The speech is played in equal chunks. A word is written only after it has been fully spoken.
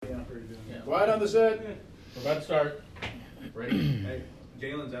Quiet on the set. We're about to start. Ready? Hey,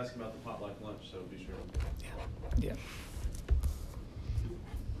 Galen's asking about the potluck lunch, so be sure. Yeah.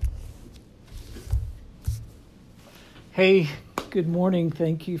 Hey, good morning.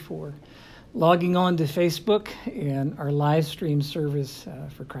 Thank you for logging on to Facebook and our live stream service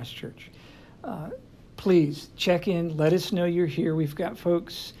for Christ Church. Please check in. Let us know you're here. We've got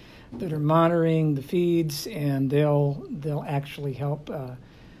folks that are monitoring the feeds, and they'll actually help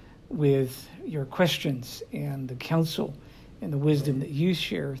with your questions and the counsel and the wisdom that you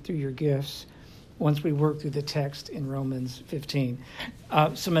share through your gifts once we work through the text in Romans 15.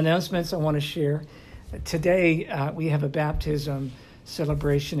 Some announcements I want to share. Today, we have a baptism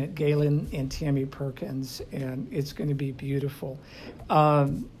celebration at Galen and Tammy Perkins, and it's going to be beautiful.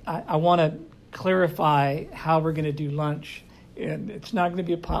 I want to clarify how we're going to do lunch, and it's not going to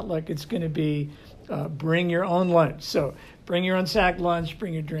be a potluck. It's going to be bring your own lunch. So bring your own sack lunch,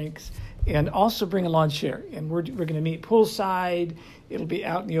 bring your drinks, and also bring a lawn chair. And we're going to meet poolside. It'll be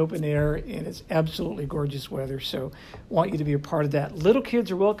out in the open air, and it's absolutely gorgeous weather. So want you to be a part of that. Little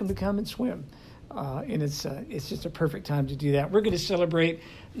kids are welcome to come and swim. And it's just a perfect time to do that. We're going to celebrate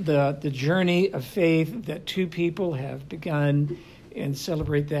the journey of faith that two people have begun and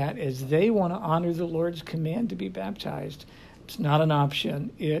celebrate that as they want to honor the Lord's command to be baptized. It's not an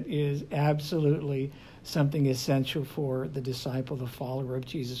option. It is absolutely something essential for the disciple, the follower of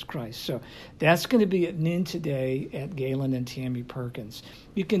Jesus Christ. So that's going to be at noon today at Galen and Tammy Perkins.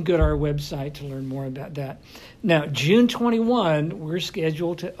 You can go to our website to learn more about that. Now, June 21, we're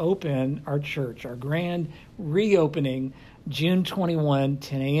scheduled to open our church, our grand reopening, June 21,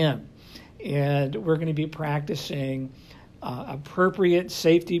 10 a.m. And we're going to be practicing appropriate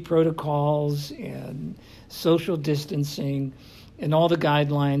safety protocols and social distancing and all the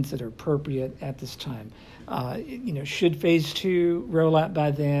guidelines that are appropriate at this time. Should phase 2 roll out by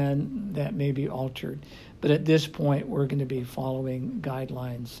then, that may be altered. But at this point, we're going to be following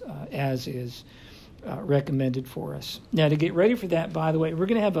guidelines as is recommended for us. Now, to get ready for that, by the way, we're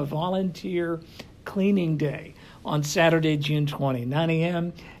going to have a volunteer cleaning day on Saturday, June 20, 9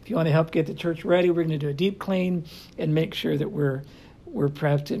 a.m. If you want to help get the church ready, we're going to do a deep clean and make sure that we're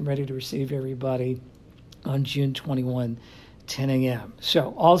prepped and ready to receive everybody on June 21, 10 a.m.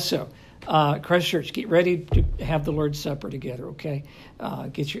 So also, Christ Church, get ready to have the Lord's Supper together, okay?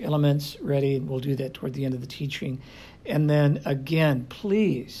 Get your elements ready, and we'll do that toward the end of the teaching. And then again,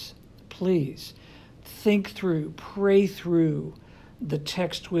 please think through, pray through the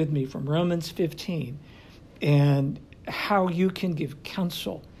text with me from Romans 15 and how you can give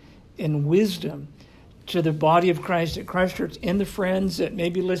counsel and wisdom to the body of Christ at Christ Church and the friends that may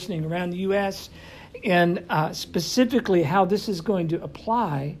be listening around the U.S., and specifically how this is going to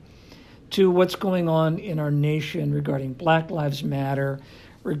apply to what's going on in our nation regarding Black Lives Matter,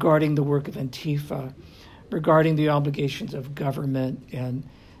 regarding the work of Antifa, regarding the obligations of government,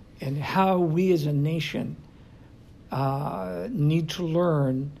 and how we as a nation need to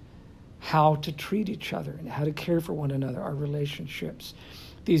learn how to treat each other and how to care for one another, our relationships.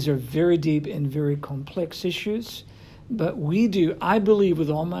 These are very deep and very complex issues, but I believe with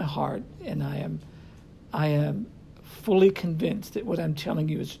all my heart, and I am fully convinced that what I'm telling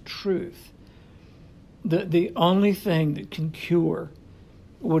you is truth. The only thing that can cure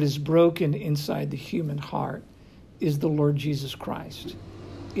what is broken inside the human heart is the Lord Jesus Christ.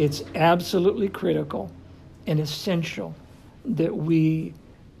 It's absolutely critical and essential that we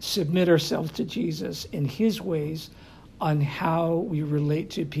submit ourselves to Jesus in his ways on how we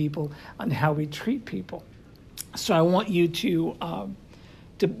relate to people, on how we treat people. So I want you to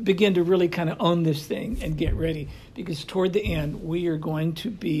begin to really kind of own this thing and get ready, because toward the end, we are going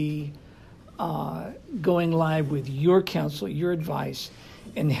to be going live with your counsel, your advice,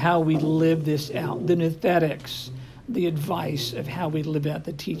 and how we live this out, the nouthetics, the advice of how we live out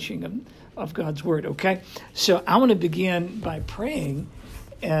the teaching of God's Word, okay? So I want to begin by praying,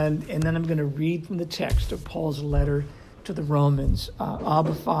 and then I'm going to read from the text of Paul's letter to the Romans.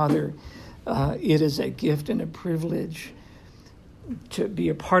 Abba, Father, it is a gift and a privilege to be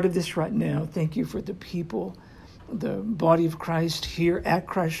a part of this right now. Thank you for the people, the body of Christ here at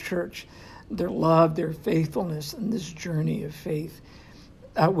Christ Church, their love, their faithfulness, and this journey of faith.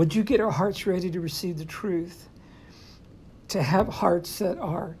 Would you get our hearts ready to receive the truth, to have hearts that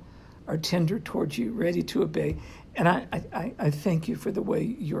are tender towards you, ready to obey? And I thank you for the way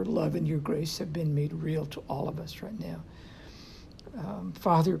your love and your grace have been made real to all of us right now.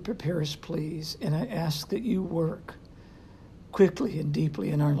 Father, prepare us, please, and I ask that you work quickly and deeply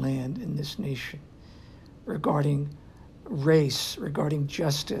in our land, in this nation, regarding race, regarding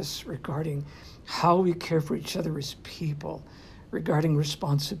justice, regarding how we care for each other as people, regarding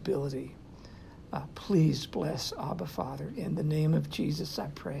responsibility. Please bless Abba, Father. In the name of Jesus, I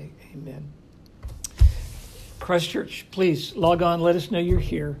pray. Amen. Christchurch, please log on. Let us know you're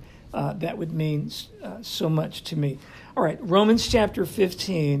here. That would mean so much to me. All right, Romans chapter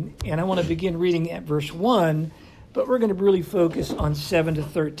 15, and I want to begin reading at verse 1, but we're going to really focus on 7 to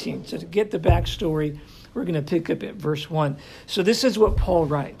 13. So to get the backstory, we're going to pick up at verse 1. So this is what Paul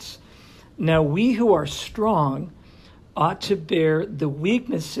writes. Now we who are strong ought to bear the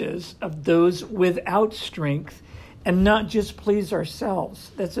weaknesses of those without strength and not just please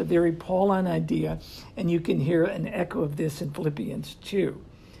ourselves. That's a very Pauline idea, and you can hear an echo of this in Philippians 2.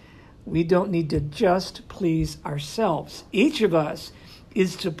 We don't need to just please ourselves. Each of us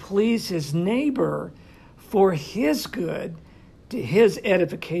is to please his neighbor for his good, to his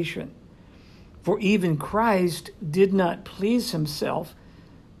edification. For even Christ did not please himself,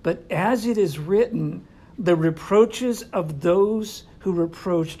 but as it is written, the reproaches of those who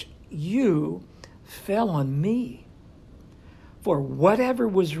reproached you fell on me. For whatever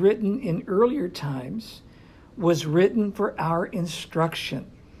was written in earlier times was written for our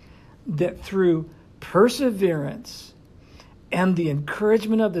instruction, that through perseverance and the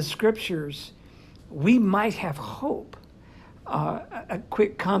encouragement of the Scriptures, we might have hope. A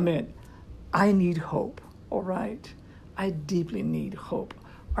quick comment. I need hope, all right? I deeply need hope.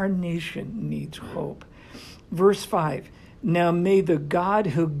 Our nation needs hope. Verse 5, now may the God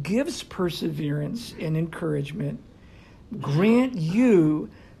who gives perseverance and encouragement grant you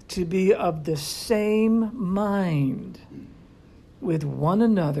to be of the same mind with one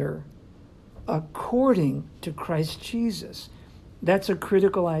another according to Christ Jesus. That's a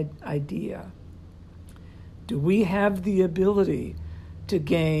critical idea. Do we have the ability to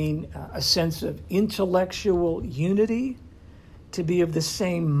gain a sense of intellectual unity, to be of the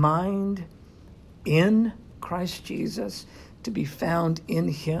same mind in Christ Jesus, to be found in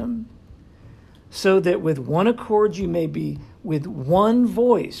him, so that with one accord you may be with one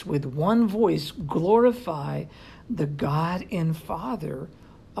voice glorify the God and Father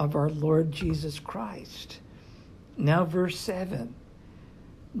of our Lord Jesus Christ. Now verse 7.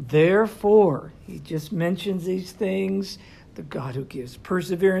 Therefore, he just mentions these things, the God who gives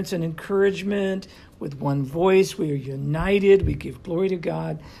perseverance and encouragement. With one voice, we are united. We give glory to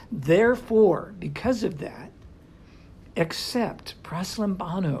God. Therefore, because of that, accept,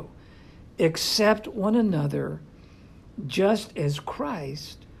 praslambano, accept one another, just as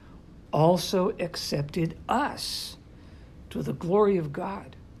Christ also accepted us to the glory of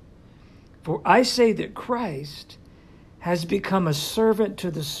God. For I say that Christ has become a servant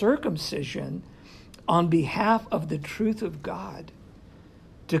to the circumcision on behalf of the truth of God,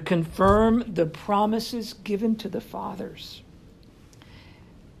 to confirm the promises given to the fathers,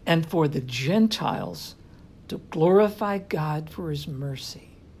 and for the Gentiles to glorify God for his mercy.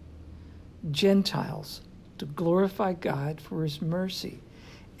 Gentiles to glorify God for his mercy.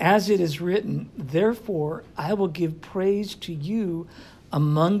 As it is written, therefore I will give praise to you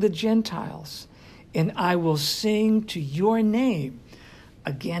among the Gentiles, and I will sing to your name.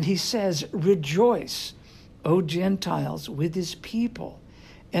 Again, he says, rejoice, O Gentiles, with his people.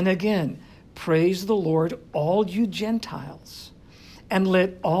 And again, praise the Lord, all you Gentiles, and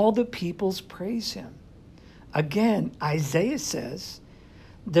let all the peoples praise him. Again, Isaiah says,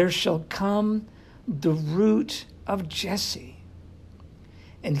 there shall come the root of Jesse,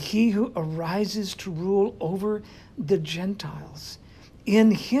 and he who arises to rule over the Gentiles.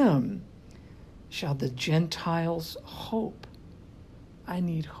 In him shall the Gentiles hope. I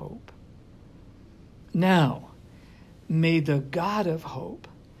need hope. Now, may the God of hope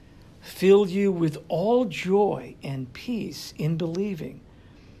fill you with all joy and peace in believing,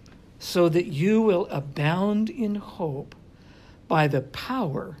 so that you will abound in hope by the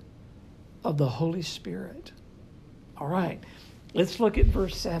power of the Holy Spirit. All right, let's look at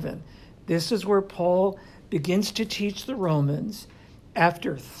verse 7. This is where Paul begins to teach the Romans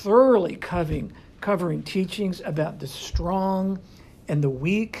after thoroughly covering teachings about the strong and the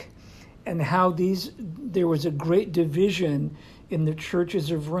weak, and how there was a great division in the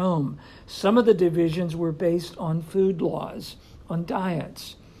churches of Rome. Some of the divisions were based on food laws, on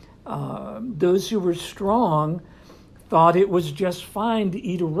diets. Those who were strong thought it was just fine to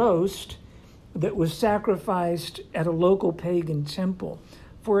eat a roast that was sacrificed at a local pagan temple.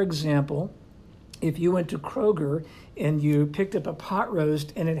 For example, if you went to Kroger and you picked up a pot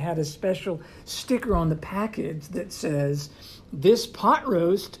roast and it had a special sticker on the package that says, this pot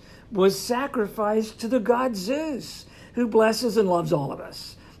roast was sacrificed to the god Zeus, who blesses and loves all of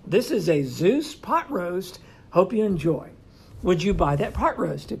us. This is a Zeus pot roast. Hope you enjoy. Would you buy that pot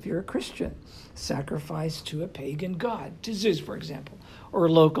roast if you're a Christian? Sacrificed to a pagan god, to Zeus, for example, or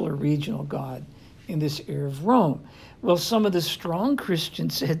a local or regional god in this era of Rome. Well, some of the strong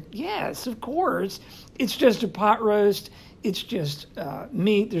Christians said, yes, of course. It's just a pot roast. It's just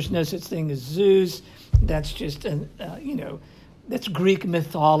meat. There's no such thing as Zeus. That's just, that's Greek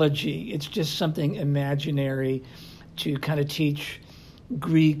mythology. It's just something imaginary to kind of teach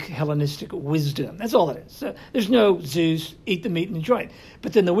Greek Hellenistic wisdom. That's all it is. So there's no Zeus, eat the meat and enjoy it.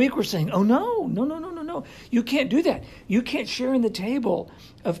 But then the weak were saying, oh, no. You can't do that. You can't share in the table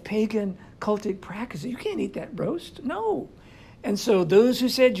of pagan cultic practices. You can't eat that roast. No. And so those who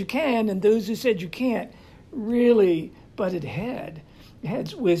said you can and those who said you can't really butted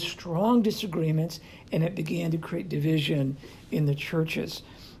heads with strong disagreements, and it began to create division in the churches.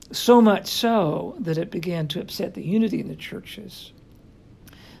 So much so that it began to upset the unity in the churches.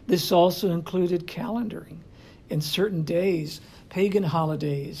 This also included calendaring in certain days, pagan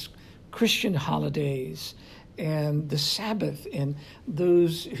holidays, Christian holidays, and the Sabbath, and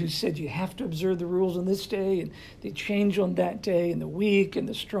those who said you have to observe the rules on this day, and they change on that day, and the weak and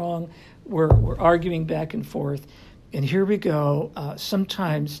the strong were arguing back and forth. And here we go.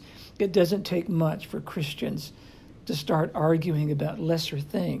 Sometimes it doesn't take much for Christians to start arguing about lesser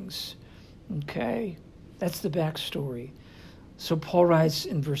things. Okay? That's the backstory. So Paul writes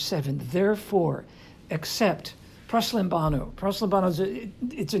in verse 7, therefore, accept, proslambano. Proslambano,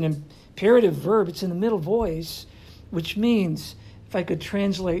 it's an imperative verb. It's in the middle voice, which means, if I could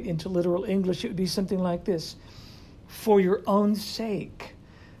translate into literal English, it would be something like this. For your own sake,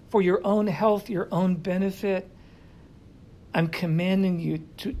 for your own health, your own benefit, I'm commanding you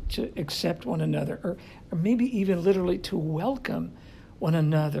to accept one another, or maybe even literally to welcome one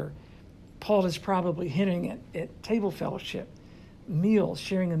another. Paul is probably hinting at table fellowship, meals,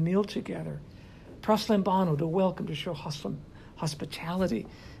 sharing a meal together. Proslambano, to welcome, to show hospitality.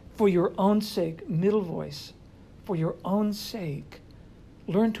 For your own sake, middle voice, for your own sake,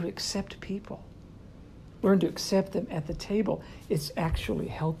 learn to accept people. Learn to accept them at the table. It's actually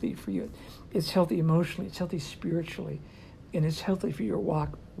healthy for you. It's healthy emotionally. It's healthy spiritually. And it's healthy for your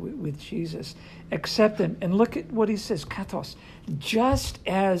walk with Jesus. Accept them. And look at what he says, kathos. Just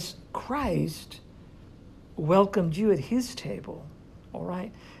as Christ welcomed you at his table. All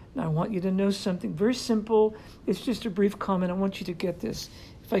right? Now, I want you to know something very simple. It's just a brief comment. I want you to get this.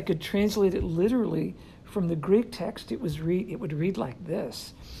 If I could translate it literally from the Greek text, it would read like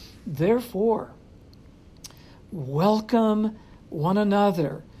this. Therefore, welcome one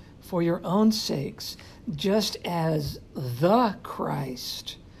another for your own sakes, just as the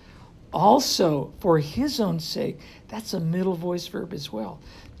Christ also for his own sake. That's a middle voice verb as well.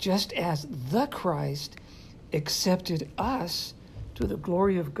 Just as the Christ accepted us to the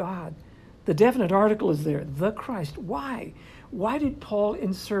glory of God. The definite article is there, the Christ. Why? Why did Paul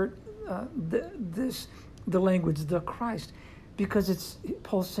insert the language, the Christ? Because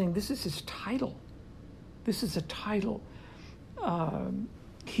Paul's saying this is his title. This is a title.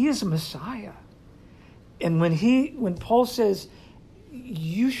 He is a Messiah. And when Paul says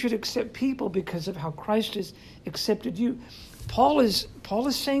you should accept people because of how Christ has accepted you, Paul is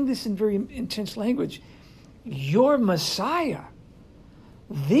saying this in very intense language. Your Messiah,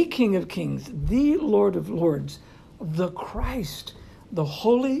 the King of Kings, the Lord of Lords, the Christ, the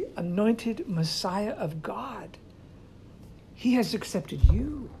holy anointed Messiah of God, he has accepted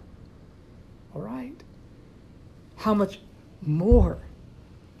you. All right? How much more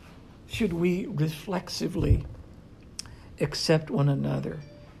should we reflexively accept one another?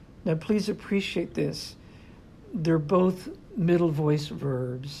 Now, please appreciate this. They're both middle voice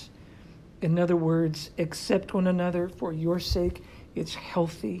verbs. In other words, accept one another for your sake. It's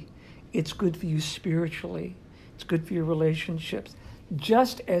healthy. It's good for you spiritually. It's good for your relationships.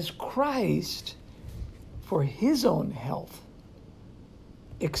 Just as Christ, for his own health,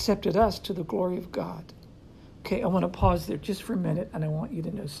 accepted us to the glory of God. Okay, I want to pause there just for a minute, and I want you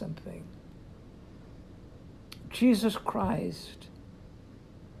to know something. Jesus Christ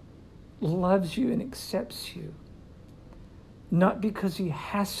loves you and accepts you, not because he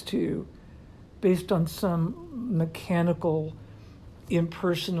has to, based on some mechanical,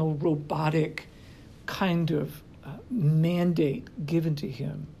 impersonal, robotic kind of mandate given to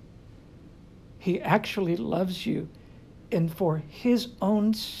him. He actually loves you, and for his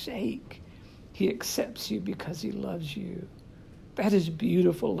own sake, he accepts you because he loves you. That is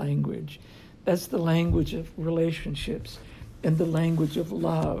beautiful language. That's the language of relationships and the language of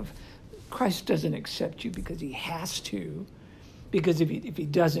love. Christ doesn't accept you because he has to, because if he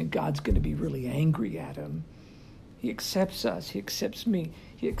doesn't, God's going to be really angry at him. He accepts us. He accepts me.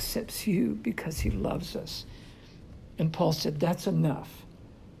 He accepts you because he loves us. And Paul said, that's enough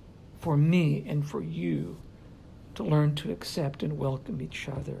for me and for you to learn to accept and welcome each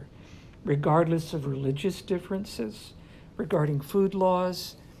other. regardless of religious differences regarding food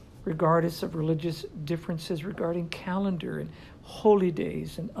laws, regardless of religious differences regarding calendar and holy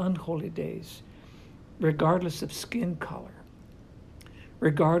days and unholy days, regardless of skin color,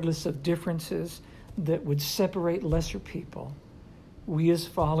 regardless of differences that would separate lesser people. We as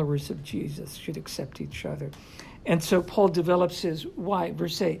followers of Jesus should accept each other. And so Paul develops his why.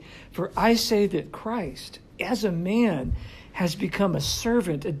 Verse 8, for I say that Christ, as a man, has become a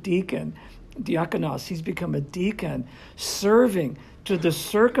servant, a deacon, diakonos. He's become a deacon, serving to the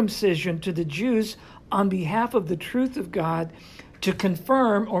circumcision, to the Jews, on behalf of the truth of God, to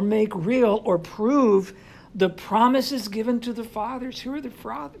confirm or make real or prove the promises given to the fathers. Who are the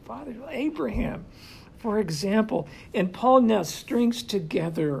fathers? Abraham, for example. And Paul now strings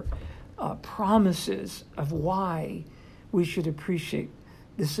together promises of why we should appreciate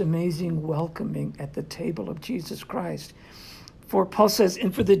this amazing welcoming at the table of Jesus Christ. For Paul says,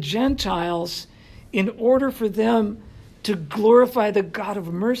 and for the Gentiles, in order for them to glorify the God of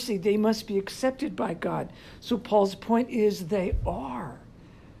mercy, they must be accepted by God. So Paul's point is they are.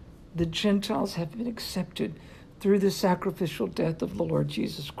 The Gentiles have been accepted through the sacrificial death of the Lord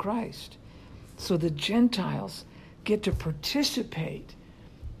Jesus Christ. So the Gentiles get to participate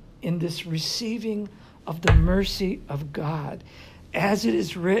in this receiving of the mercy of God. As it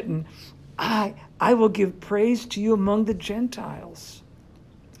is written, I will give praise to you among the Gentiles.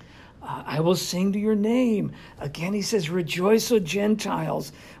 I will sing to your name. Again, he says, rejoice, O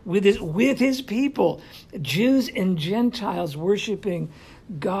Gentiles, with his people, Jews and Gentiles worshiping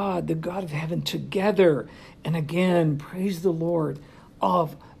God, the God of heaven, together. And again, praise the Lord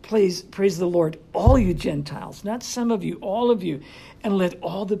praise the Lord, all you Gentiles, not some of you, all of you, and let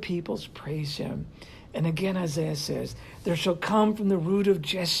all the peoples praise him. And again, Isaiah says, there shall come from the root of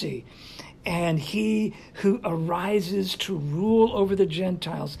Jesse, and he who arises to rule over the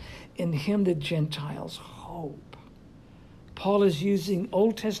Gentiles, in him the Gentiles hope. Paul is using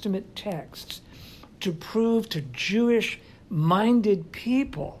Old Testament texts to prove to Jewish-minded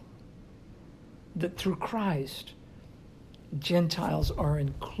people that through Christ, Gentiles are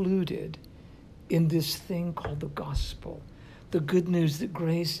included in this thing called the gospel, the good news that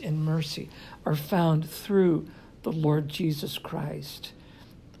grace and mercy are found through the Lord Jesus Christ.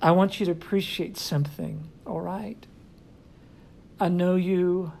 I want you to appreciate something, all right? I know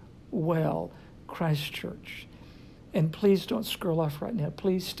you well, Christ Church. And please don't scroll off right now.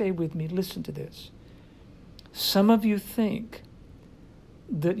 Please stay with me. Listen to this. Some of you think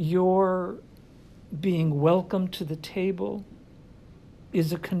that your being welcome to the table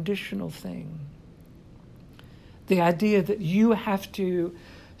is a conditional thing. The idea that you have to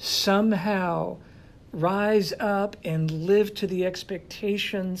somehow rise up and live to the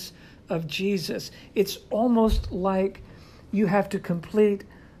expectations of Jesus. It's almost like you have to complete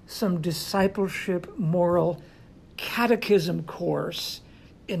some discipleship moral catechism course.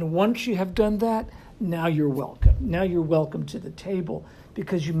 And once you have done that, now you're welcome. Now you're welcome to the table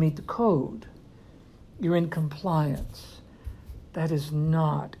because you meet the code. You're in compliance. That is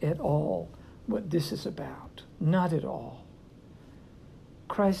not at all what this is about. Not at all.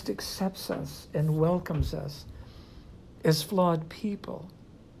 Christ accepts us and welcomes us as flawed people.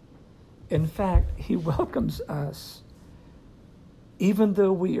 In fact, he welcomes us even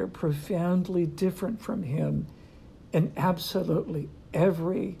though we are profoundly different from him in absolutely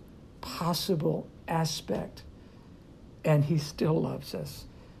every possible aspect. And he still loves us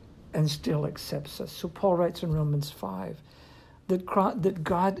and still accepts us. So Paul writes in Romans 5 that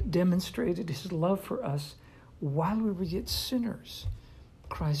God demonstrated his love for us while we were yet sinners.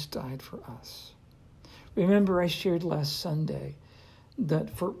 Christ died for us. Remember, I shared last Sunday that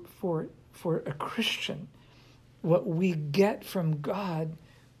for a Christian, what we get from God,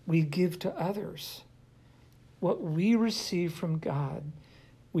 we give to others. What we receive from God,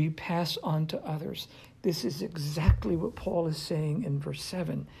 we pass on to others. This is exactly what Paul is saying in verse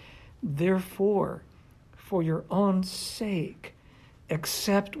 7. Therefore, for your own sake,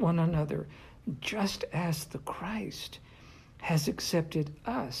 accept one another, just as the Christ has accepted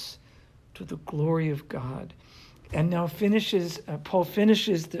us to the glory of God. And now Paul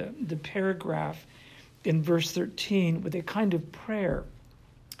finishes the paragraph in verse 13 with a kind of prayer,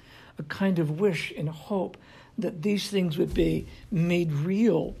 a kind of wish and hope that these things would be made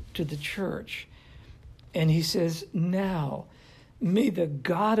real to the church. And he says, now may the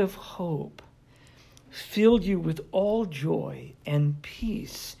God of hope fill you with all joy and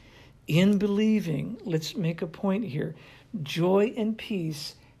peace in believing. Let's make a point here. Joy and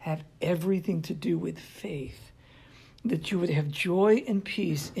peace have everything to do with faith. That you would have joy and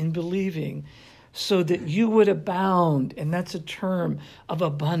peace in believing, so that you would abound, and that's a term of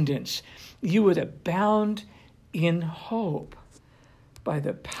abundance. You would abound in hope by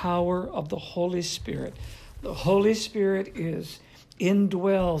the power of the Holy Spirit. The Holy Spirit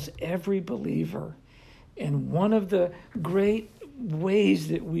indwells every believer. And one of the great ways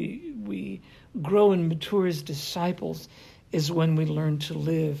that we grow and mature as disciples is when we learn to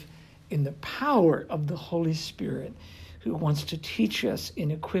live in the power of the Holy Spirit, who wants to teach us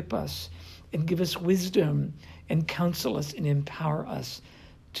and equip us and give us wisdom and counsel us and empower us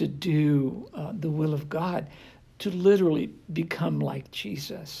to do the will of God, to literally become like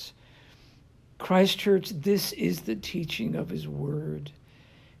Jesus. Christ Church, this is the teaching of his word.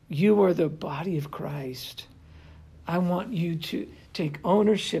 You are the body of Christ. I want you to take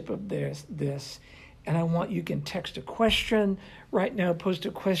ownership of this, and I want you can text a question right now, post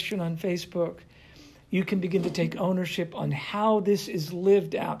a question on Facebook. You can begin to take ownership on how this is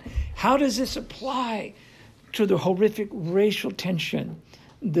lived out. How does this apply to the horrific racial tension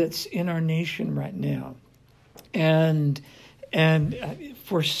that's in our nation right now? And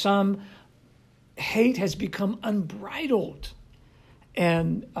for some, hate has become unbridled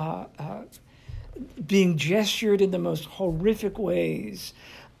and being gestured in the most horrific ways.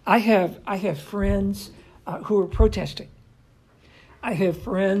 I have friends who are protesting. I have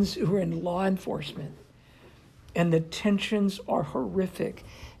friends who are in law enforcement, and the tensions are horrific.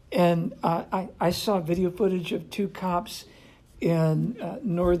 And I saw video footage of 2 cops in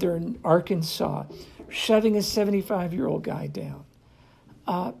northern Arkansas shoving a 75-year-old guy down.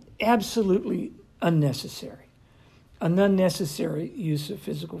 Absolutely unnecessary. An unnecessary use of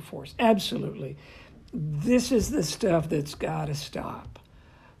physical force. Absolutely. This is the stuff that's got to stop.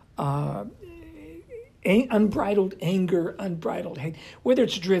 Unbridled anger, unbridled hate, whether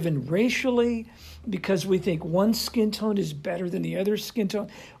it's driven racially because we think one skin tone is better than the other skin tone,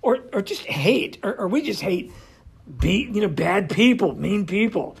 or just hate, or we just hate bad people, mean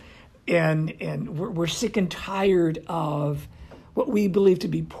people, and we're sick and tired of what we believe to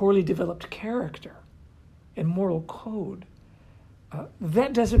be poorly developed character and moral code.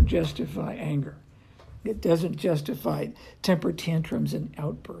 That doesn't justify anger. It doesn't justify temper tantrums and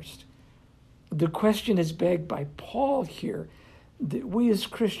outbursts. The question is begged by Paul here that we as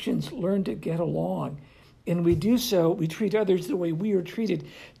Christians learn to get along. And we do so, we treat others the way we are treated,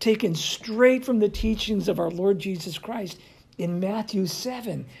 taken straight from the teachings of our Lord Jesus Christ in Matthew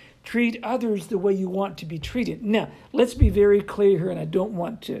 7. Treat others the way you want to be treated. Now, let's be very clear here, and I don't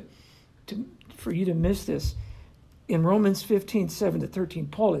want for you to miss this. In Romans 15,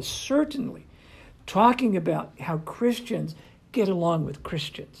 7-13, Paul is certainly talking about how Christians get along with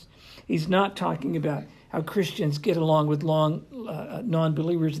Christians. He's not talking about how Christians get along with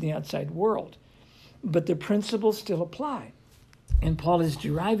non-believers in the outside world. But the principles still apply. And Paul is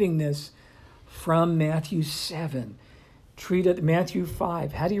deriving this from Matthew 7. Matthew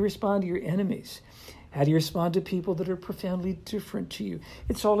 5. How do you respond to your enemies? How do you respond to people that are profoundly different to you?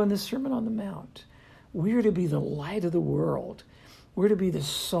 It's all in the Sermon on the Mount. We're to be the light of the world. We're to be the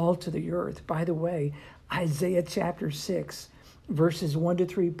salt of the earth. By the way, Isaiah chapter 6, verses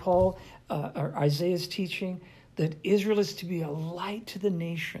 1-3, Isaiah's teaching that Israel is to be a light to the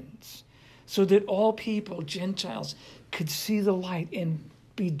nations, so that all people, Gentiles, could see the light and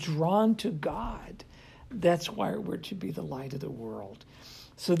be drawn to God. That's why we're to be the light of the world.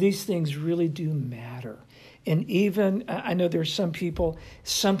 So these things really do matter. And even, I know there's some people,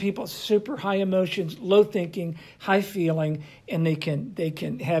 super high emotions, low thinking, high feeling, and they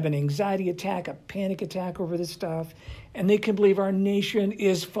can have an anxiety attack, a panic attack over this stuff, and they can believe our nation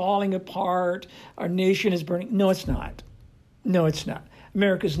is falling apart, our nation is burning. No, it's not. No, it's not.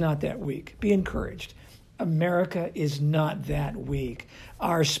 America's not that weak. Be encouraged. America is not that weak.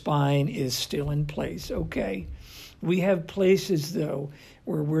 Our spine is still in place, okay? We have places, though,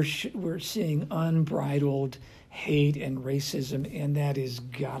 where we're seeing unbridled hate and racism, and that is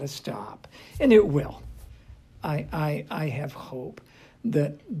got to stop. And it will. I have hope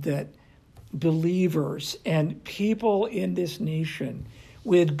that believers and people in this nation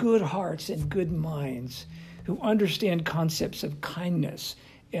with good hearts and good minds who understand concepts of kindness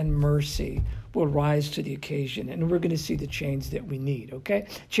and mercy will rise to the occasion, and we're going to see the change that we need, okay?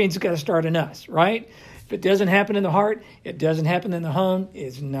 Change has got to start in us, right? If it doesn't happen in the heart, it doesn't happen in the home,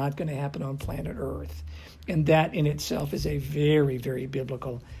 it's not going to happen on planet Earth. And that in itself is a very, very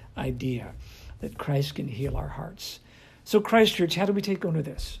biblical idea, that Christ can heal our hearts. So Christ Church, how do we take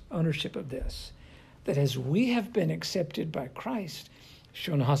ownership of this? That as we have been accepted by Christ,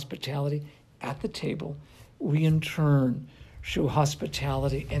 shown hospitality at the table, we in turn show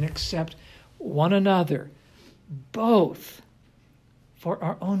hospitality and accept one another, both for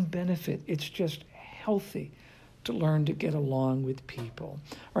our own benefit. It's just healthy to learn to get along with people.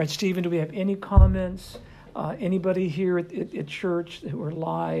 All right, Stephen, do we have any comments? Anybody here at church who are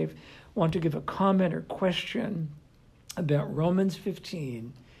live want to give a comment or question about Romans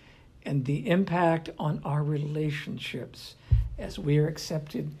 15 and the impact on our relationships? As we are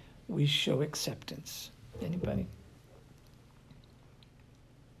accepted, we show acceptance. Anybody?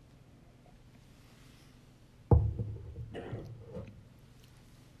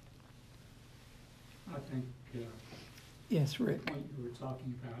 I think Yes, Rick. the point you were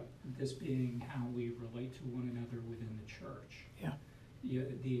talking about, this being how we relate to one another within the church. Yeah.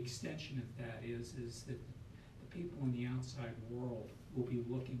 The extension of that is that the people in the outside world will be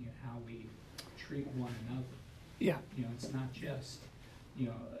looking at how we treat one another. Yeah. It's not just,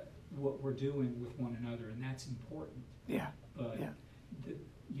 what we're doing with one another, and that's important. Yeah. But,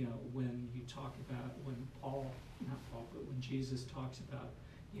 Yeah. when you talk about, when when Jesus talks about,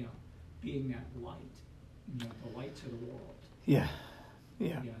 being that light, the light to the world. Yeah.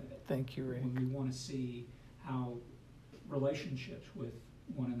 Yeah. Thank you, Rick. When we want to see how relationships with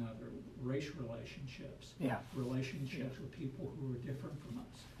one another, race relationships, Yeah. relationships with people who are different from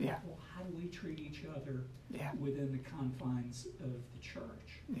us. Yeah. Well, how do we treat each other Yeah. within the confines of the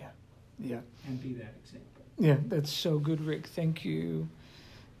church Yeah. Yeah. and be that example? Yeah, that's so good, Rick. Thank you.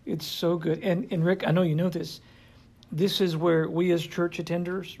 It's so good. And Rick, I know you know this. This is where we as church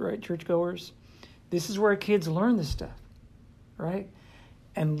attenders, right, churchgoers, this is where our kids learn this stuff, right?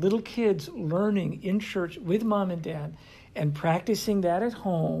 And little kids learning in church with mom and dad and practicing that at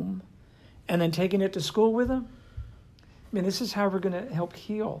home and then taking it to school with them. I mean, this is how we're going to help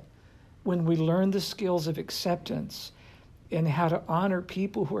heal, when we learn the skills of acceptance and how to honor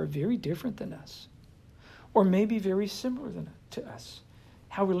people who are very different than us, or maybe very similar to us.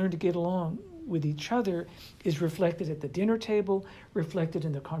 How we learn to get along with each other is reflected at the dinner table, reflected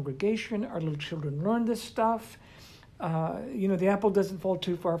in the congregation. Our little children learn this stuff. The apple doesn't fall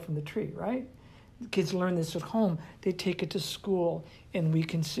too far from the tree, right? The kids learn this at home. They take it to school, and we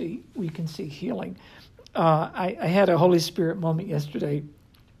can see healing. I had a Holy Spirit moment yesterday.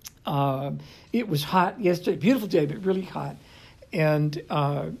 It was hot yesterday, beautiful day, but really hot. And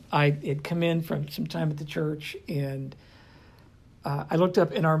I had come in from some time at the church, and I looked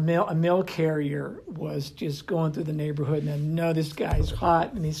up, and a mail carrier was just going through the neighborhood, and I know this guy's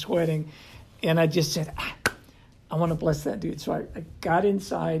hot and he's sweating, and I just said, I want to bless that dude. So I got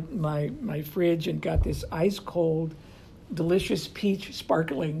inside my fridge and got this ice cold, delicious peach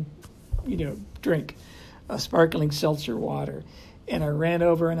sparkling, drink, a sparkling seltzer water, and I ran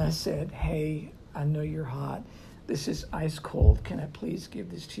over and I said, hey, I know you're hot. This is ice cold. Can I please give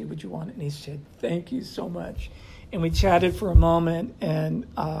this to you? Would you want it? And he said, thank you so much. And we chatted for a moment, and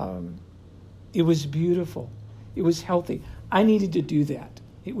it was beautiful. It was healthy. I needed to do that.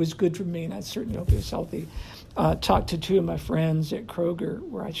 It was good for me, and I certainly hope it was healthy. Talked to two of my friends at Kroger,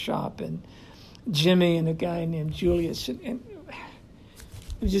 where I shop, and Jimmy and a guy named Julius. And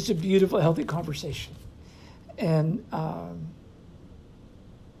it was just a beautiful, healthy conversation. And,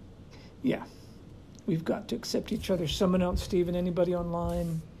 we've got to accept each other. Someone else, Stephen, anybody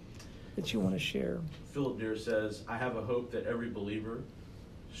online that you want to share? Philip Deere says, I have a hope that every believer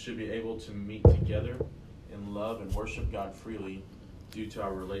should be able to meet together in love and worship God freely due to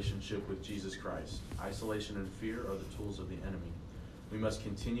our relationship with Jesus Christ. Isolation and fear are the tools of the enemy. We must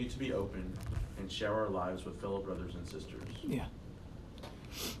continue to be open and share our lives with fellow brothers and sisters. Yeah.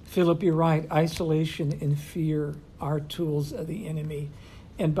 Philip, you're right. Isolation and fear are tools of the enemy.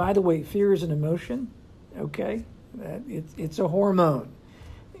 And by the way, fear is an emotion, okay? It's a hormone.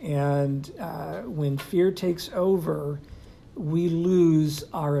 And when fear takes over, we lose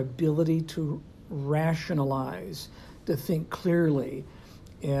our ability to rationalize, to think clearly.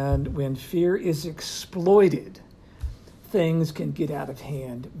 And when fear is exploited, things can get out of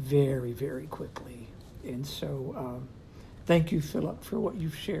hand very, very quickly. And so thank you, Philip, for what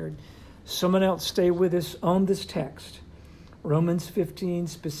you've shared. Someone else stay with us on this text. Romans 15,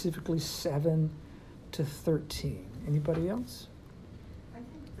 specifically 7 to 13. Anybody else? I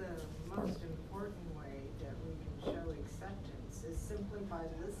think the most important way that we can show acceptance is simply by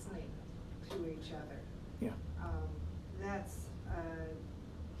listening to each other. Yeah. That's,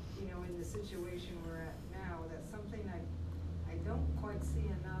 in the situation we're at now, that's something I don't quite see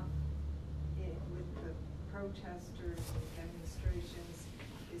enough with the protesters and demonstrations,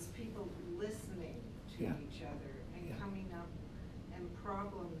 is people listening to each other and coming up and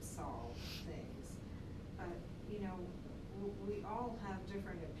problem solve things. But, we all have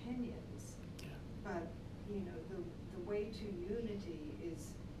different opinions, but, the way to unity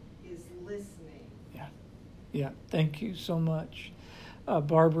is listening. Yeah, thank you so much.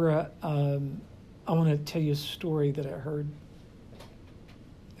 Barbara, I want to tell you a story that I heard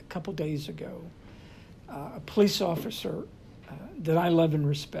a couple days ago. A police officer that I love and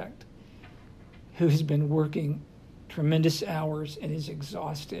respect, who has been working tremendous hours and is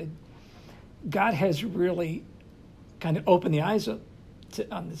exhausted. God has really kind of opened the eyes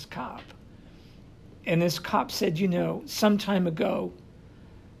on this cop. And this cop said, some time ago,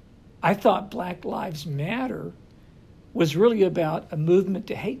 I thought Black Lives Matter was really about a movement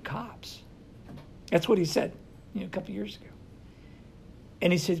to hate cops. That's what he said, a couple years ago.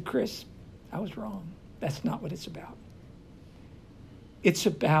 And he said, Chris, I was wrong. That's not what it's about. It's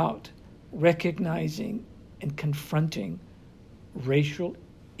about recognizing and confronting racial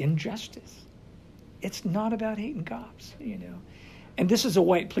injustice. It's not about hating cops, And this is a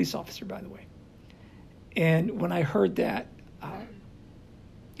white police officer, by the way. And when I heard that,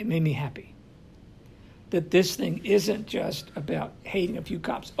 it made me happy. That this thing isn't just about hating a few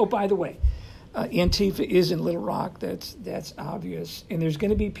cops. Oh, by the way, Antifa is in Little Rock. That's obvious. And there's going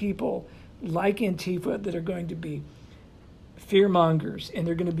to be people like Antifa that are going to be fearmongers, and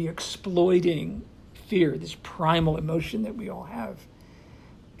they're going to be exploiting fear, this primal emotion that we all have.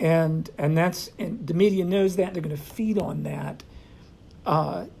 And the media knows that. They're going to feed on that.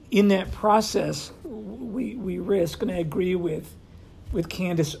 In that process, we risk, and I agree with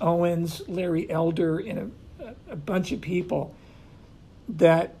Candace Owens, Larry Elder, and a bunch of people,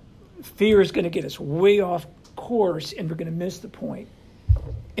 that fear is going to get us way off course, and we're going to miss the point.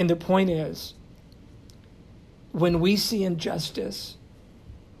 And the point is, when we see injustice,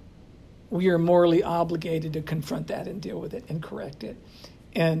 we are morally obligated to confront that and deal with it and correct it.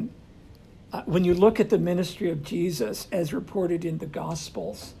 And when you look at the ministry of Jesus as reported in the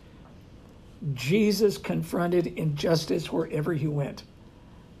Gospels, Jesus confronted injustice wherever he went.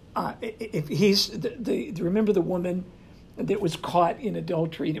 Remember the woman that was caught in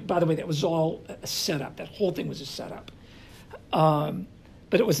adultery? By the way, that was all a setup. That whole thing was a setup.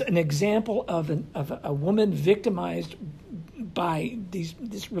 But it was an example of a woman victimized by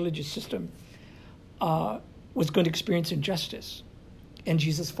this religious system, was going to experience injustice, and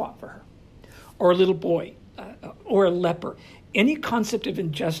Jesus fought for her. Or a little boy, or a leper. Any concept of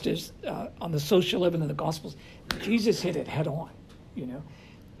injustice on the social level in the Gospels, Jesus hit it head on,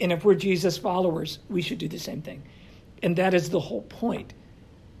 And if we're Jesus followers, we should do the same thing. And that is the whole point,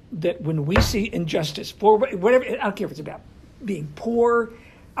 that when we see injustice, for whatever, I don't care if it's about being poor,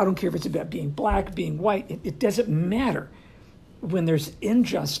 I don't care if it's about being black, being white, it doesn't matter. When there's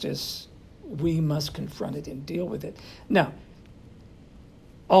injustice, we must confront it and deal with it. Now,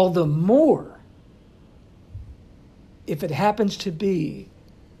 all the more if it happens to be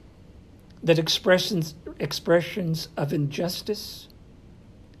that expressions of injustice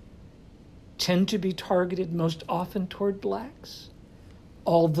tend to be targeted most often toward blacks,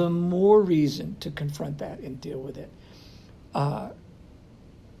 all the more reason to confront that and deal with it.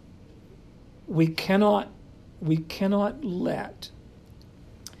 We cannot let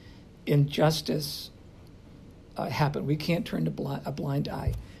injustice happen. We can't turn a blind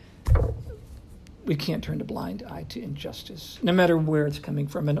eye. We can't turn a blind eye to injustice, no matter where it's coming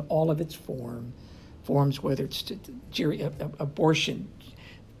from, in all of its forms, whether it's abortion.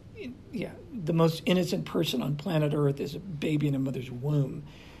 Yeah, the most innocent person on planet Earth is a baby in a mother's womb,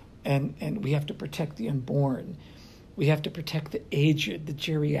 and we have to protect the unborn. We have to protect the aged, the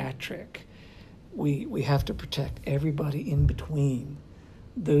geriatric. We have to protect everybody in between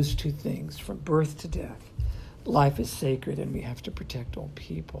those two things, from birth to death. Life is sacred, and we have to protect all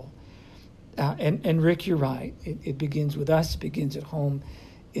people. And Rick, you're right. It begins with us. It begins at home.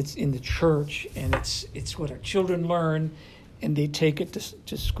 It's in the church, and it's what our children learn, and they take it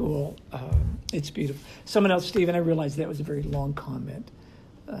to school. It's beautiful. Someone else, Stephen, I realized that was a very long comment.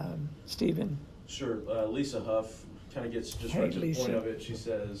 Stephen. Sure. Lisa Huff kind of gets just right to the point of it. She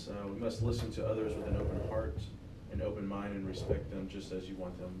says, we must listen to others with an open heart, an open mind, and respect them just as you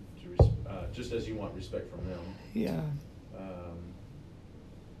want them just as you want respect from them. Yeah.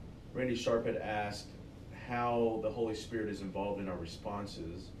 Randy Sharp had asked how the Holy Spirit is involved in our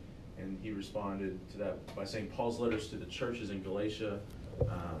responses, and he responded to that by saying Paul's letters to the churches in Galatia,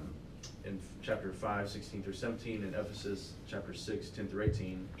 in chapter 5, 16 through 17, and Ephesus, chapter 6, 10 through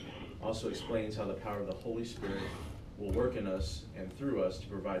 18, also explains how the power of the Holy Spirit will work in us and through us to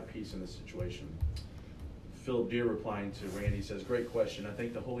provide peace in this situation. Philip Deere, replying to Randy, says, great question. I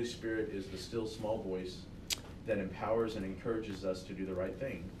think the Holy Spirit is the still small voice that empowers and encourages us to do the right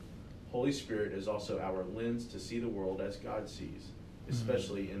thing. Holy Spirit is also our lens to see the world as God sees,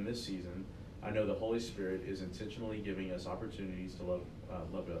 especially in this season. I know the Holy Spirit is intentionally giving us opportunities to love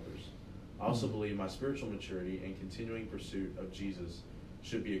others. I also believe my spiritual maturity and continuing pursuit of Jesus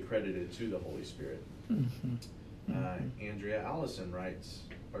should be accredited to the Holy Spirit. Andrea Allison writes,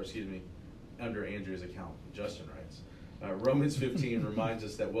 under Andrea's account, Justin writes, Romans 15 reminds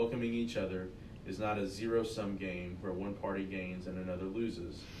us that welcoming each other is not a zero-sum game where one party gains and another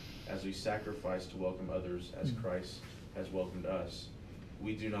loses, as we sacrifice to welcome others as Christ has welcomed us.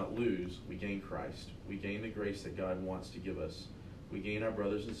 We do not lose, we gain Christ. We gain the grace that God wants to give us. We gain our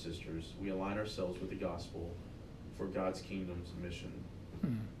brothers and sisters. We align ourselves with the gospel for God's kingdom's mission.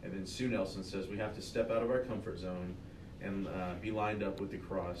 And then Sue Nelson says we have to step out of our comfort zone and be lined up with the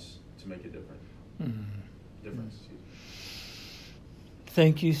cross to make a difference.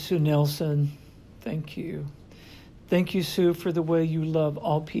 Thank you, Sue Nelson. Thank you. Thank you, Sue, for the way you love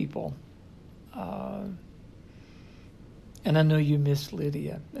all people. And I know you miss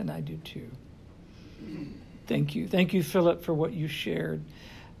Lydia, and I do too. Thank you. Thank you, Philip, for what you shared.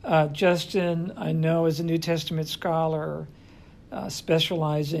 Justin, I know, as a New Testament scholar,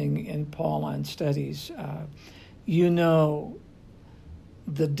 specializing in Pauline studies, you know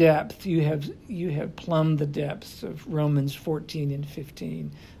the depth. You have plumbed the depths of Romans 14 and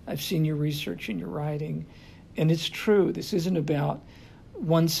 15. I've seen your research and your writing, and it's true. This isn't about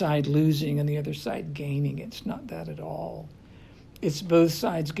one side losing and the other side gaining. It's not that at all. It's both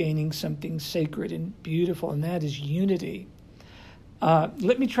sides gaining something sacred and beautiful, and that is unity.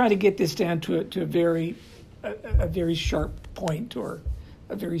 Let me try to get this down to a very sharp point, or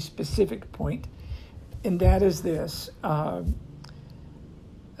a very specific point, and that is this.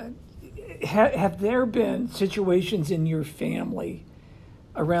 Have there been situations in your family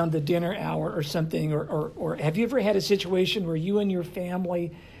around the dinner hour or something, or have you ever had a situation where you and your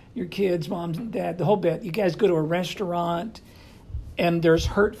family, your kids, mom and dad, the whole bit, you guys go to a restaurant and there's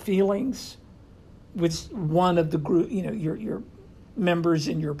hurt feelings with one of the group, your members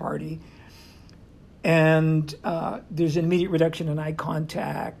in your party, and there's an immediate reduction in eye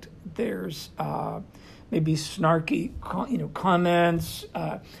contact. There's maybe snarky, comments.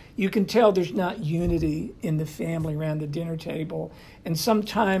 You can tell there's not unity in the family around the dinner table, and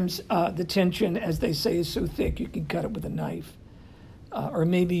sometimes the tension, as they say, is so thick you can cut it with a knife. Or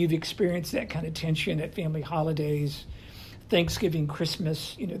maybe you've experienced that kind of tension at family holidays, Thanksgiving,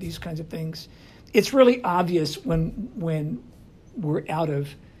 Christmas, these kinds of things. It's really obvious when we're out of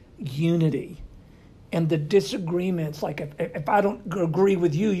unity. And the disagreements, like if I don't agree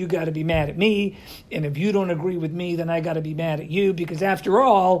with you, you got to be mad at me. And if you don't agree with me, then I got to be mad at you. Because after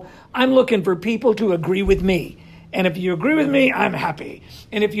all, I'm looking for people to agree with me. And if you agree with me, I'm happy.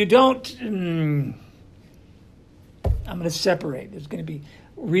 And if you don't, I'm going to separate. There's going to be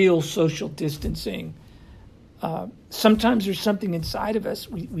real social distancing. Sometimes there's something inside of us.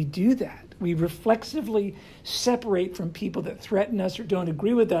 We do that. We reflexively separate from people that threaten us or don't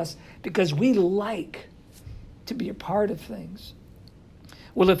agree with us because we like to be a part of things.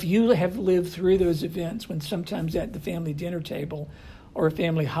 Well, if you have lived through those events when sometimes at the family dinner table or a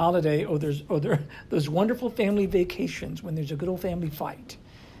family holiday or those wonderful family vacations when there's a good old family fight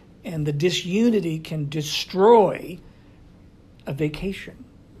and the disunity can destroy a vacation,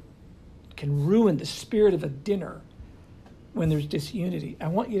 can ruin the spirit of a dinner when there's disunity. I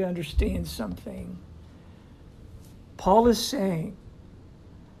want you to understand something. Paul is saying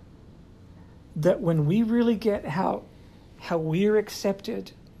that when we really get how we're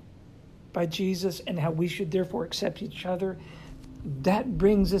accepted by Jesus and how we should therefore accept each other, that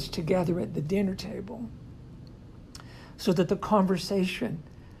brings us together at the dinner table so that the conversation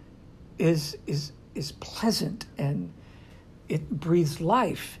is pleasant and it breathes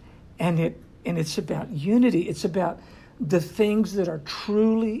life and it's about unity. It's about the things that are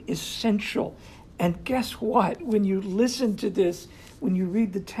truly essential. And guess what? When you listen to this, when you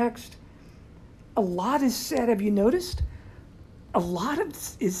read the text, a lot is said. Have you noticed? A lot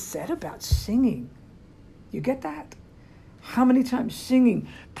is said about singing. You get that? How many times singing,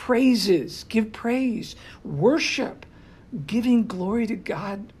 praises, give praise, worship, giving glory to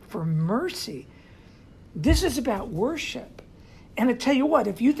God for mercy. This is about worship. And I tell you what,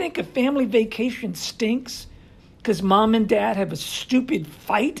 if you think a family vacation stinks because mom and dad have a stupid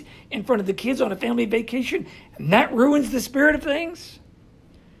fight in front of the kids on a family vacation, and that ruins the spirit of things,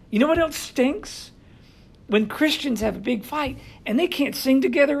 you know what else stinks? When Christians have a big fight and they can't sing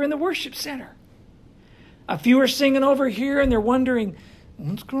together in the worship center. A few are singing over here and they're wondering,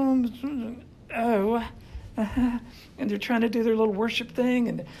 what's going on? And they're trying to do their little worship thing,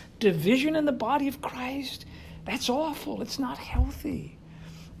 and the division in the body of Christ, that's awful. It's not healthy.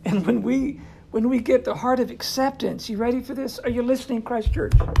 And when we get the heart of acceptance, you ready for this? Are you listening, Christ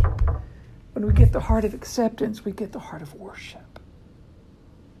Church? When we get the heart of acceptance, we get the heart of worship.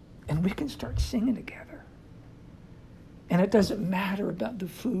 And we can start singing together. And it doesn't matter about the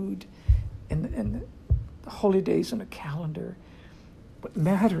food and the holy days on a calendar. What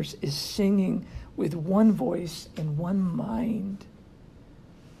matters is singing with one voice and one mind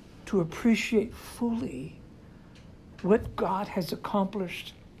to appreciate fully what God has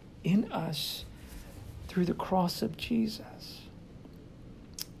accomplished in us through the cross of Jesus.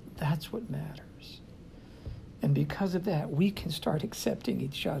 That's what matters. And because of that, we can start accepting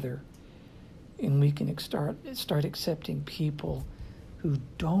each other, and we can start accepting people who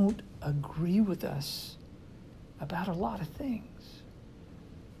don't agree with us about a lot of things.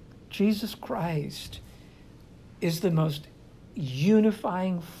 Jesus Christ is the most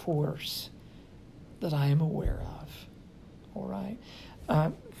unifying force that I am aware of. All right?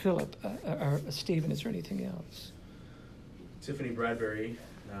 Philip, or Stephen, is there anything else? Tiffany Bradbury,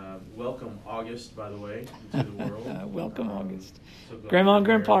 welcome August, by the way, into the world. Welcome August. So glad Grandma and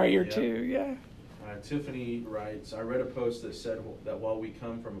you're Grandpa are here. here too, yeah. Tiffany writes, I read a post that said that while we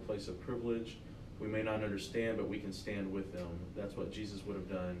come from a place of privilege, we may not understand, but we can stand with them. That's what Jesus would have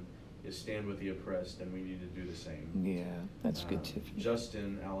done, is stand with the oppressed, and we need to do the same. Yeah, that's good, Tiffany.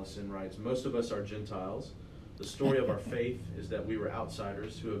 Justin Allison writes, most of us are Gentiles. The story of our faith is that we were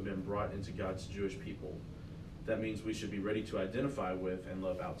outsiders who have been brought into God's Jewish people. That means we should be ready to identify with and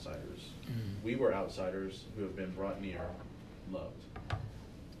love outsiders. We were outsiders who have been brought near, loved.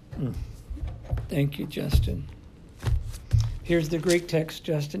 Thank you, Justin. Here's the Greek text,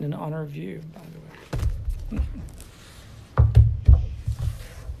 Justin, in honor of you, by the way.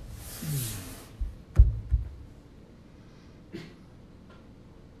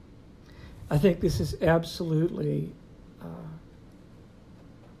 I think this is absolutely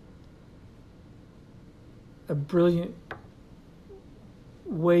a brilliant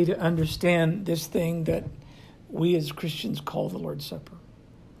way to understand this thing that we as Christians call the Lord's Supper.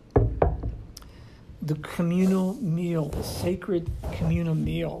 The communal meal, the sacred communal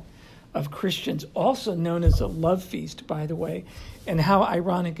meal of Christians, also known as a love feast, by the way. And how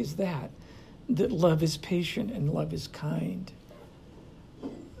ironic is that love is patient and love is kind.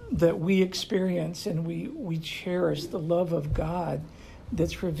 That we experience and we cherish the love of God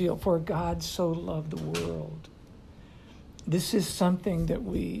that's revealed. For God so loved the world. This is something that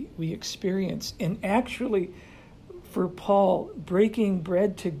we experience. And actually, for Paul, breaking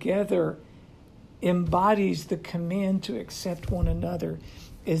bread together embodies the command to accept one another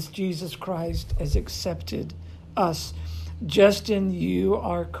as Jesus Christ has accepted us. Justin, you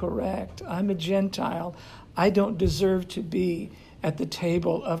are correct. I'm a Gentile. I don't deserve to be at the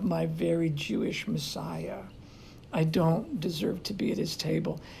table of my very Jewish Messiah. I don't deserve to be at his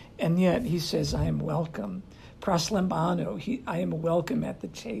table. And yet he says, I am welcome. Proslambano, I am welcome at the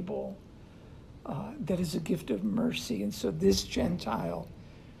table. That is a gift of mercy. And so this Gentile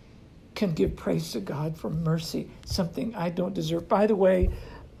can give praise to God for mercy, something I don't deserve. By the way,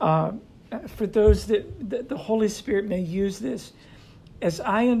 for those that the Holy Spirit may use this, as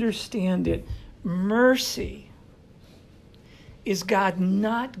I understand it, mercy is God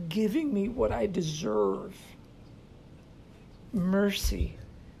not giving me what I deserve. Mercy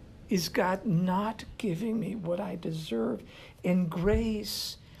is God not giving me what I deserve. And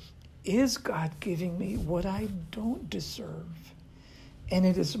grace is God giving me what I don't deserve. And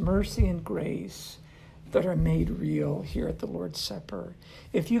it is mercy and grace that are made real here at the Lord's Supper.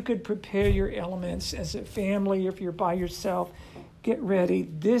 If you could prepare your elements as a family, if you're by yourself, get ready.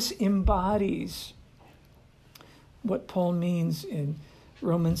 This embodies what Paul means in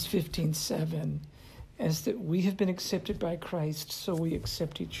Romans 15:7, as that we have been accepted by Christ, so we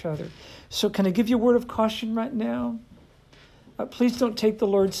accept each other. So can I give you a word of caution right now? Please don't take the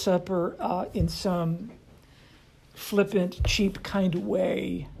Lord's Supper in some flippant, cheap kind of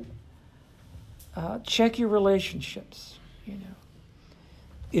way. Check your relationships,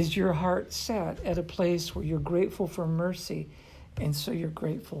 Is your heart set at a place where you're grateful for mercy, and so you're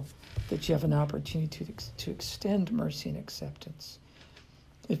grateful that you have an opportunity to extend mercy and acceptance?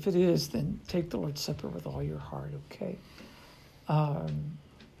 If it is, then take the Lord's Supper with all your heart, okay?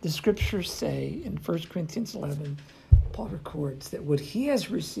 The scriptures say in 1 Corinthians 11, Paul records that what he has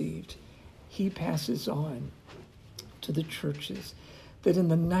received, he passes on to the churches. That in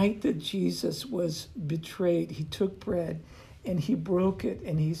the night that Jesus was betrayed, he took bread and he broke it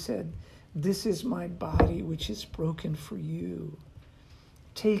and he said, "This is my body which is broken for you.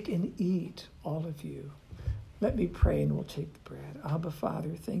 Take and eat, all of you." Let me pray and we'll take the bread. Abba,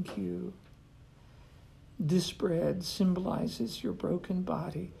 Father, thank you. This bread symbolizes your broken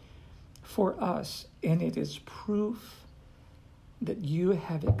body for us, and it is proof that you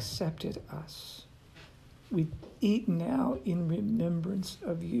have accepted us. We eat now in remembrance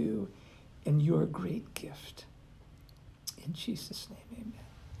of you and your great gift. In Jesus' name, amen.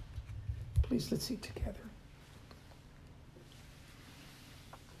 Please, let's eat together.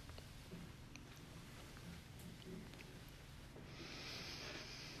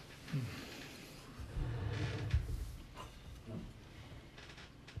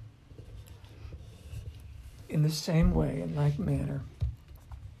 In the same way, in like manner,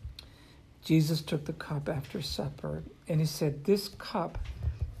 Jesus took the cup after supper, and he said, "This cup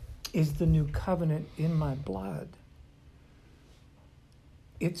is the new covenant in my blood.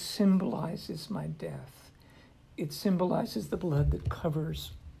 It symbolizes my death. It symbolizes the blood that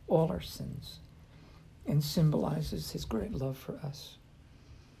covers all our sins and symbolizes his great love for us."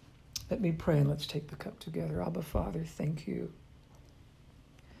 Let me pray and let's take the cup together. Abba, Father, thank you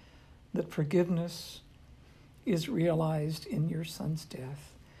that forgiveness is realized in your Son's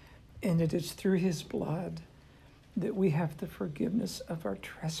death, and it is through his blood that we have the forgiveness of our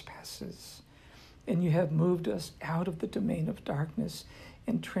trespasses. And you have moved us out of the domain of darkness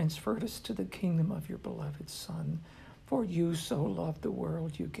and transferred us to the kingdom of your beloved Son. For you so loved the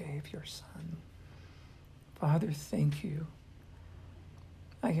world, you gave your Son. Father, thank you.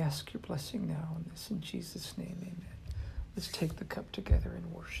 I ask your blessing now on this. In Jesus' name, amen. Let's take the cup together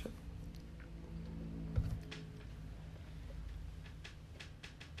and worship.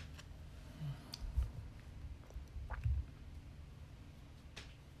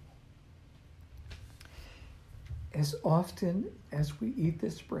 As often as we eat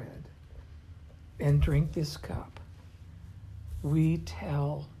this bread and drink this cup, we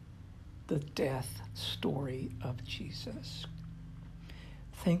tell the death story of Jesus.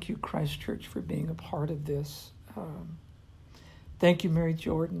 Thank you, Christ Church, for being a part of this. Thank you, Mary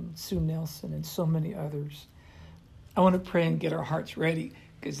Jordan, Sue Nelson, and so many others. I want to pray and get our hearts ready,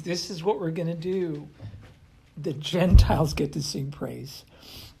 because this is what we're going to do. The Gentiles get to sing praise.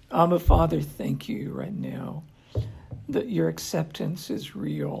 Abba, Father, thank you right now that your acceptance is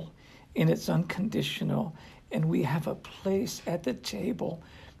real and it's unconditional, and we have a place at the table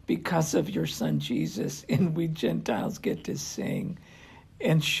because of your Son Jesus, and we Gentiles get to sing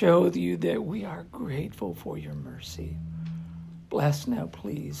and show you that we are grateful for your mercy. Bless now,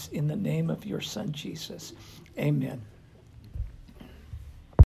 please, in the name of your Son Jesus. Amen.